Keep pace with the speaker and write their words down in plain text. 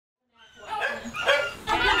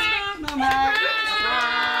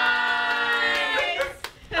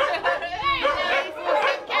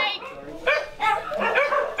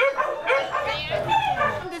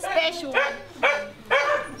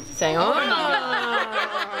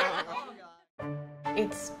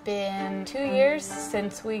2 years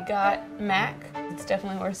since we got Mac. It's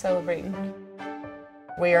definitely worth celebrating.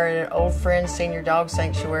 We are at an old friend's senior dog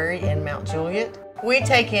sanctuary in Mount Juliet. We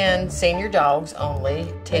take in senior dogs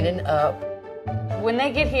only, 10 and up. When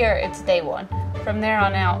they get here, it's day one. From there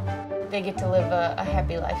on out, they get to live a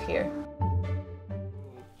happy life here.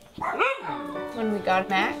 When we got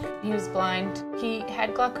Mac, he was blind. He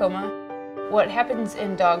had glaucoma. What happens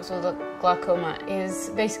in dogs with glaucoma is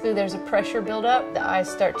basically there's a pressure buildup. The eyes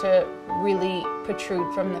start to really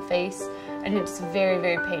protrude from the face, and it's very,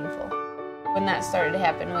 very painful. When that started to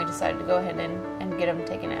happen, we decided to go ahead and get him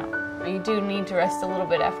taken out. You do need to rest a little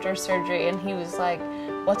bit after surgery, and he was like,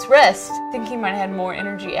 "What's rest?" I think he might have had more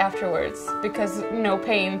energy afterwards because no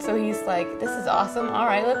pain, so he's like, "This is awesome, all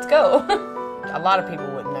right, let's go." A lot of people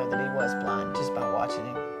wouldn't know that he was blind just by watching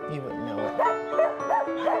him. You wouldn't know it.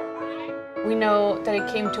 We know that he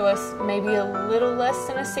came to us maybe a little less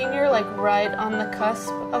than a senior, like right on the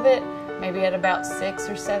cusp of it, maybe at about 6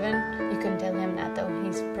 or 7. You couldn't tell him that though.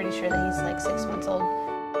 He's pretty sure that he's like 6 months old.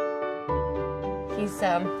 He's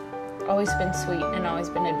always been sweet and always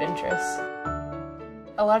been adventurous.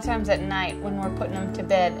 A lot of times at night when we're putting them to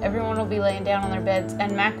bed, everyone will be laying down on their beds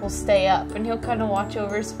and Mac will stay up and he'll kind of watch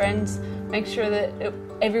over his friends, make sure that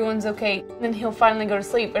everyone's okay. And then he'll finally go to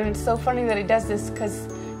sleep, and it's so funny that he does this because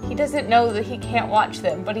he doesn't know that he can't watch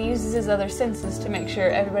them, but he uses his other senses to make sure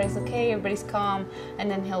everybody's okay, everybody's calm,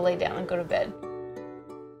 and then he'll lay down and go to bed.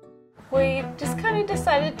 We just kind of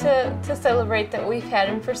decided to celebrate that we've had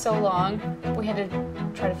him for so long. We had to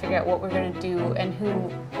try to figure out what we're going to do and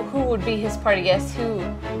who would be his party guests, who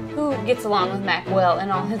gets along with Mac well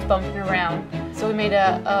and all his bumping around. So we made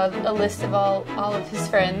a list of all of his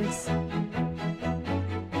friends.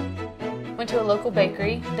 Went to a local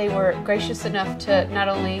bakery. They were gracious enough to not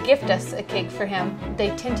only gift us a cake for him, they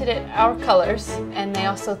tinted it our colors, and they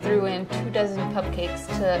also threw in 24 cupcakes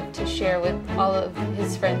to share with all of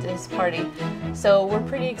his friends at his party. So we're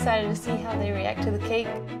pretty excited to see how they react to the cake.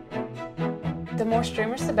 The more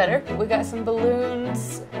streamers, the better. We got some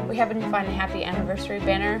balloons. We happened to find a happy anniversary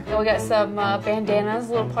banner. We got some bandanas,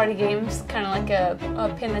 little party games, kind of like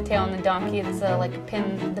a pin the tail on the donkey. It's like a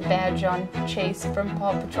pin the badge on Chase from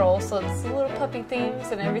Paw Patrol. So it's little puppy themes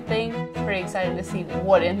and everything. Pretty excited to see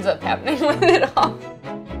what ends up happening with it all.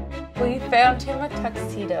 We found him a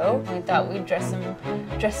tuxedo. We thought we'd dress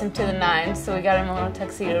him to the nines, so we got him a little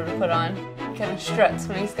tuxedo to put on. He kind of struts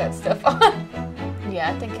when he's got stuff on. Yeah,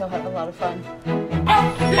 I think he'll have a lot of fun.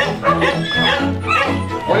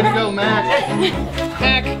 Way to go, Mac.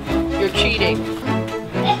 Mac, you're cheating.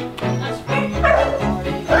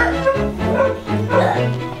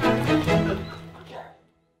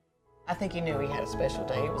 I think he knew he had a special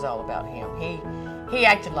day. It was all about him. He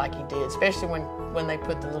acted like he did, especially when they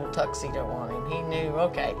put the little tuxedo on him. He knew,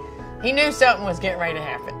 okay, he knew something was getting ready to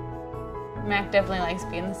happen. Mac definitely likes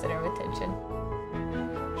being the center of attention.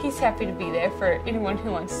 He's happy to be there for anyone who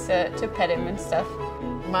wants to pet him and stuff.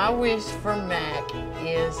 My wish for Mac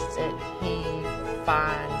is that he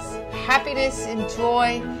finds happiness and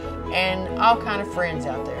joy and all kind of friends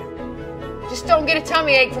out there. Just don't get a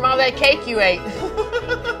tummy ache from all that cake you ate.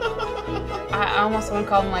 I almost want to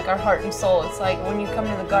call him like our heart and soul. It's like when you come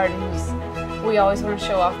to the gardens, we always want to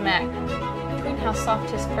show off Mac. Between how soft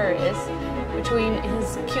his fur is, between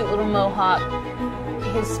his cute little mohawk,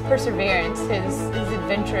 his perseverance, his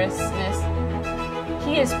adventurousness,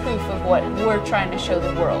 he is proof of what we're trying to show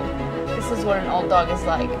the world. This is what an old dog is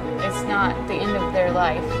like. It's not the end of their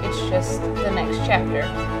life, it's just the next chapter.